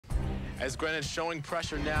as Greenwich showing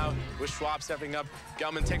pressure now with Schwab stepping up.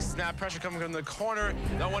 Gelman takes a snap, pressure coming from the corner.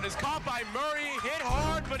 That one is caught by Murray, hit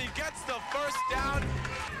hard, but he gets the first down.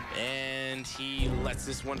 And he lets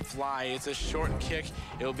this one fly. It's a short kick.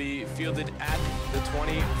 It'll be fielded at the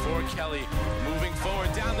 20 for Kelly. Moving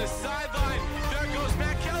forward down the sideline. There goes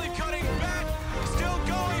Matt Kelly cutting back. Still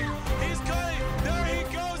going. He's cutting. There he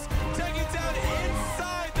goes. Taking it down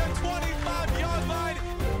inside the 25-yard line.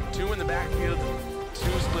 Two in the backfield.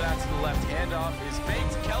 Two split out to the left. Handoff is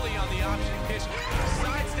faked. Kelly on the option pitch.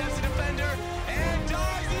 Sidesteps the defender and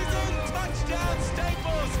dives. He's in. Touchdown,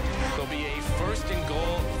 Staples. There'll be a first and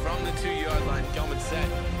goal from the 2-yard line. Gelman set.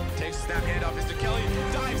 Takes a snap, handoff is to Kelly.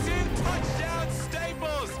 Dives in. Touchdown,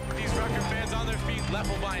 Staples. These Rucker fans on their feet.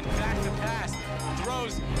 Levelbein back to pass.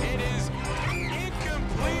 Throws. It is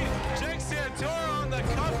incomplete. Jake Santora on the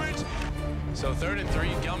coverage. So 3rd and 3.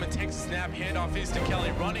 Gelman takes a snap. Handoff is to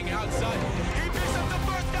Kelly. Running outside. He picks up the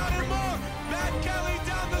first down and more. Matt Kelly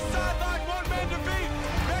down the sideline. One man to beat.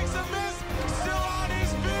 Makes a miss. Still on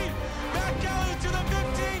his feet. Matt Kelly to the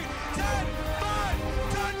 15. 10, 5.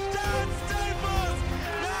 Touchdown, Staples.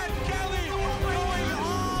 Matt Kelly going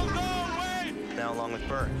all the way. Now along with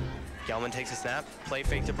Burke. Gelman takes a snap, play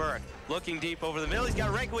fake to Burke. Looking deep over the middle, he's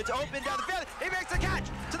got Rankowitz open down the field. He makes a catch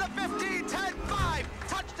to the 15, 10, 5.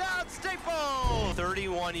 Touchdown, Staples.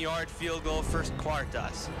 31-yard field goal for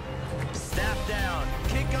Quartas. Snap down,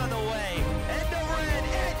 kick on the way, end over end,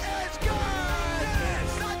 it is good!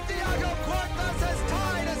 Santiago Quartas has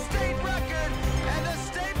tied a state record, and the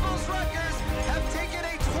Staples Wreckers have taken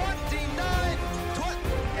a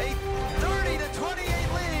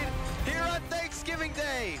 30-28 lead here on Thanksgiving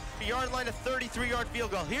Day. Yard line, a 33-yard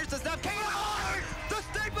field goal. Here's the snap. Kick it hard! The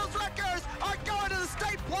Staples Wreckers are going to the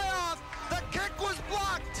state playoff. The kick was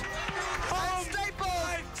blocked. And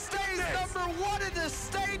Staples stays #1 in the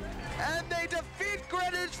state, and they defeat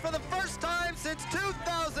Greenwich for the first time since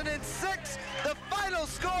 2006. The final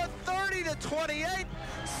score 30-28.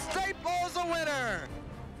 Staples